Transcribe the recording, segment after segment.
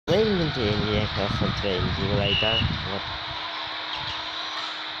Welcome to India Custom Train Zimulator. What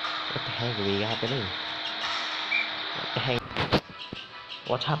the heck is happening? What the heck?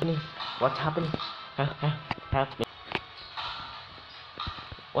 What's happening? What's happening? Help me.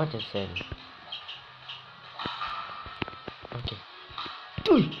 What is it? Okay.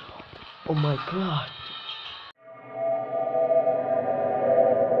 Oh my god.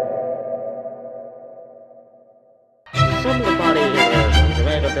 Somebody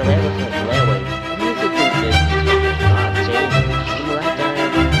on the railway. Music is this. Trainz, Zimulator,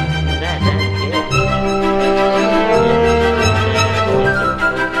 Radan,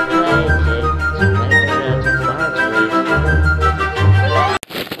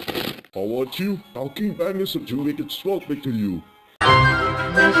 I want you. I'll keep magnetism to make it swap back to you.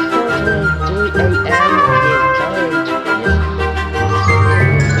 My phone 3 a.m.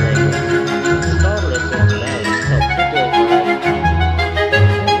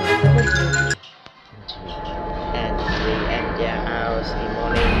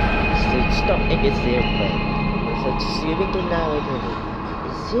 Stop it is there, but see it now again.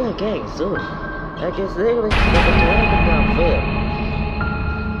 See again soon. I guess they will stop it right now.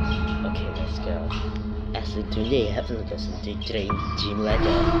 Okay, let's go. As in today, I haven't listened to Trainz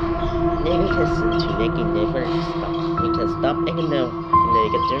Zimulator. Never listen to making never stop. We can stop again now. They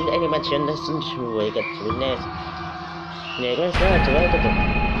can turn the animation lesson to wake up to the next. Never start to wake up.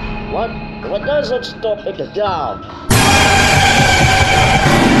 What does it stop it down?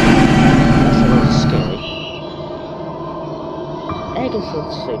 I can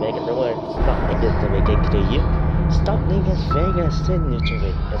say back in the word stop against the way to you. Stop niggas Vegas send you to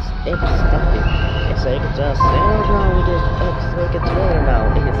it. It's stop it. It's like just now it is like it's over now.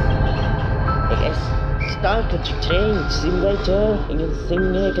 It is start to Trainz Zimulator and you sing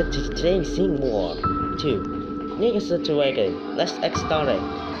nigga to Trainz sing more too. Niggas to wake it. Let's start it.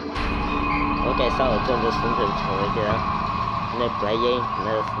 Okay, so it's on this one to wake it up. No playing,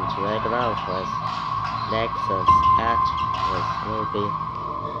 listen to wake it out first. Nexus at maybe a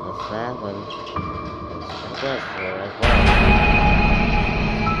 7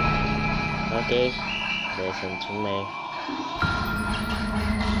 okay, listen to me.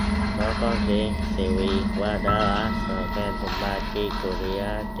 Có con riêng series qua đó sở khen của ba chi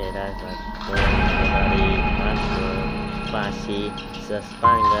Korea để ra mặt Freddy Master Fasi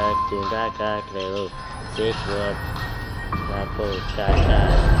Suspender Turaga Krelu Secret Napo Kaka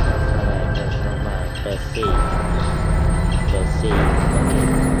The sea.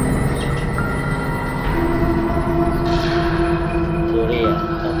 Korea.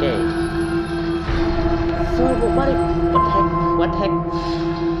 Okay. So what the heck?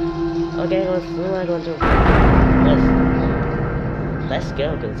 Okay, let's do. Let's go.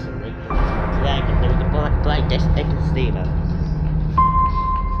 Like this, I can see that.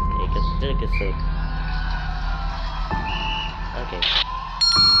 You can see.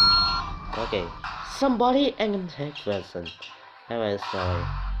 Okay. Somebody and take person. I'm very sorry.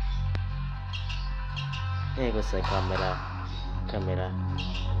 Here goes the camera. I can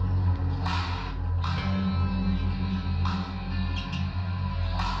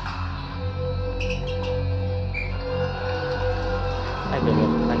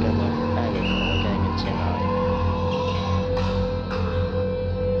move. I can channel.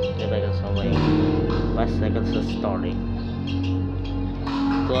 If I go somewhere. What's the story?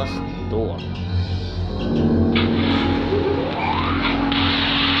 Close door.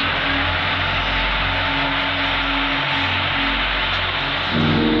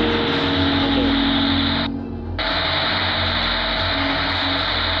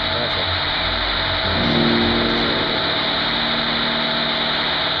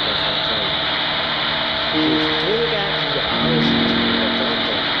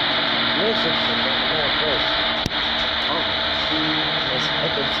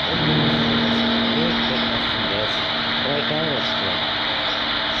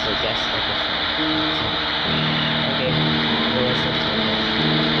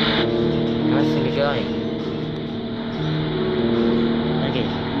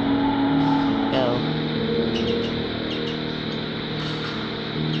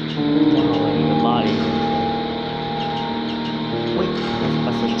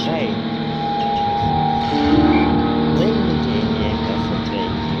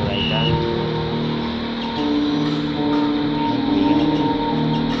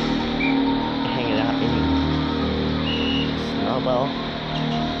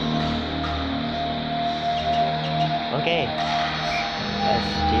 Okay, let's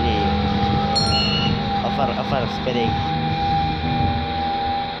see. Offer speeding.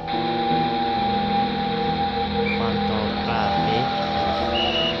 Pantography.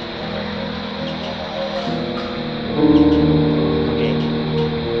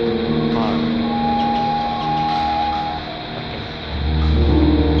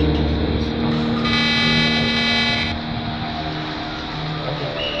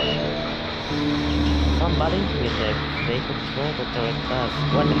 Somebody with a fake control to direct us.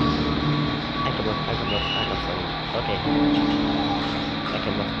 What else? I can move. Okay. I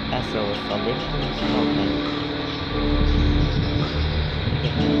can move SO something to small thing.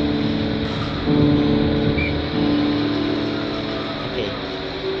 Okay.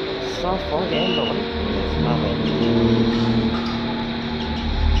 So for the end of it, it's my way.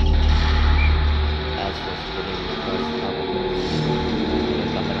 As was putting the first level with the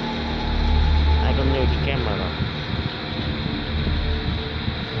camera. I don't know the camera now.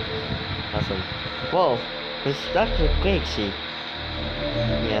 Awesome. Whoa, we stuck with crazy.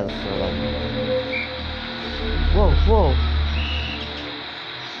 Yes, whoa.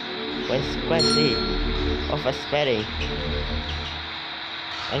 Where's crazy? Of a Freddy.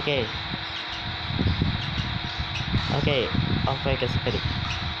 Okay, I'll make a Freddy.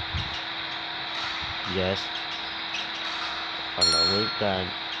 Yes. Oh no, we can.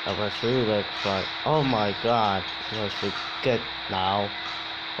 I was really like fun. Oh my god, it was so good now.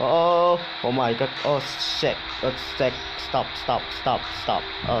 Oh my god. Oh shit. Let's check. Stop.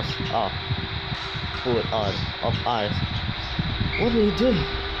 Oh. Put on. Of eyes. What are you doing?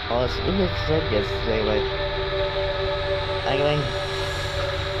 Oh, it's in the seconds. Anyway. I'm going.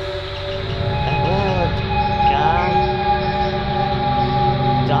 Oh god.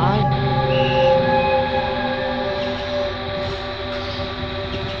 Die.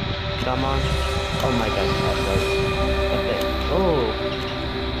 Come on. Oh my god. Okay. Oh.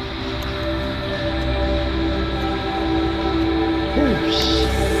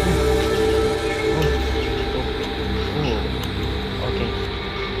 Okay.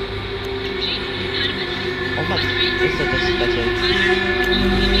 Oh my, it's a discussion.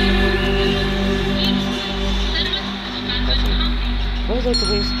 Where's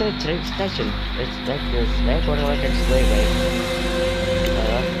the train station? It's like this, like what I can slay away.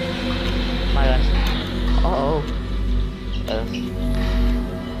 My gosh. Uh-oh.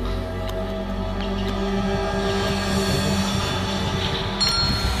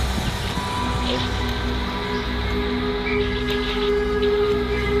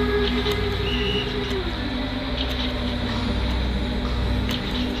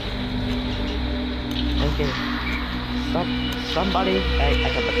 Okay. Stop. Somebody. I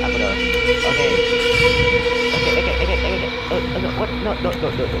can put up with us. Okay. What? No.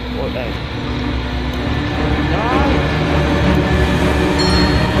 Okay. No.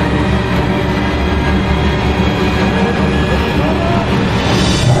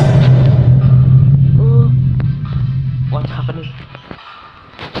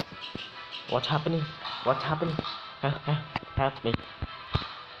 What's happening? Help me.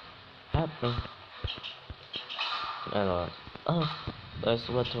 Oh, that's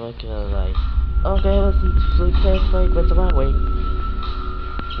what I can like. Okay, let's take what's the right way.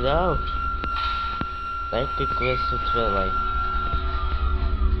 No. Thank you, Chris, to like.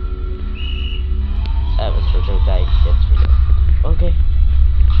 I was so die. That's for you. Okay.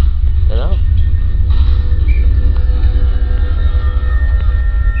 Hello.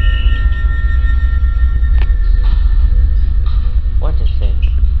 What is it?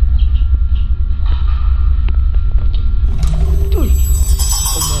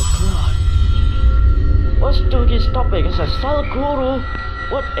 What's doing this topic? It's a Sakura.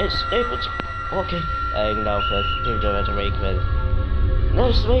 What is it? Okay, and now first to the resurrection.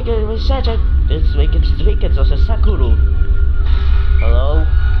 Let's make a research. Let's make it speak it as a Sakura. Hello?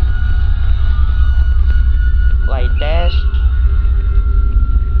 Like that.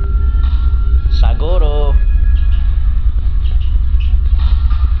 Sakura.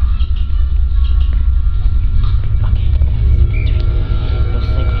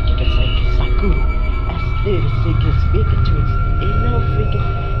 Speaking to it, now freaking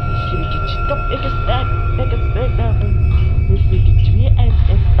stop making back now. This freaking to me and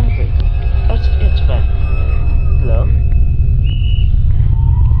it's over. It's back. Hello?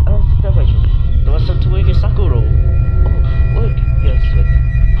 Stop it. There was some twig Sakura. Oh, look, yes, look.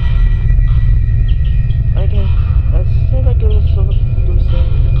 Okay, let's see if I can do something.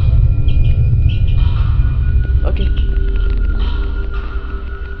 Okay.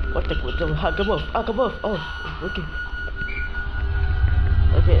 What the I can move. Oh, okay.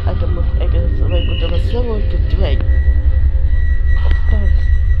 Okay, I can move. I can survive whatever someone could drag. Of course.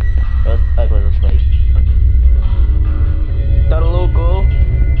 Yes, I will survive. Okay. That logo.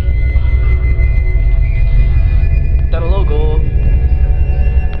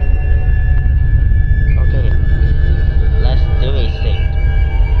 Okay. Let's do it, thing.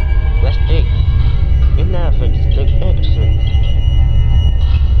 Let's dig. Enough, it's the excellent.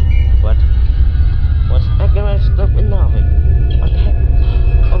 What? What's that gonna stop in nothing? What the heck?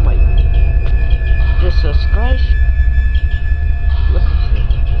 Oh my.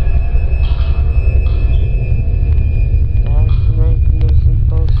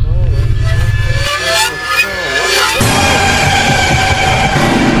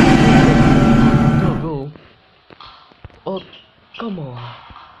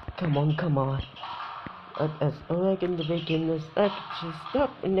 come on, come on. As like in the beginning, actually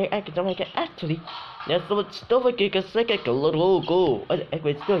stop in the academic actually. That's what stuff like a second logo.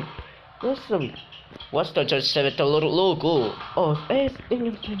 Wait, good. Listen. What's the just say the little logo? Oh, it's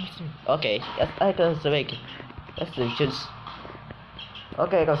okay. Yes, I can say it. That's the just.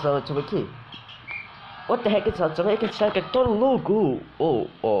 Okay, I can sell it to a key. What the heck is that? Jamaican second logo?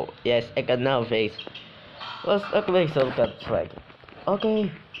 Oh, yes, I can now face. Let's make some kind of track.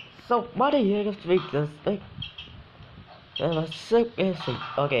 Okay, so money here is big this thing. And let's see.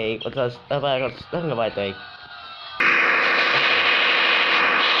 Okay, what's that? About thing about thing.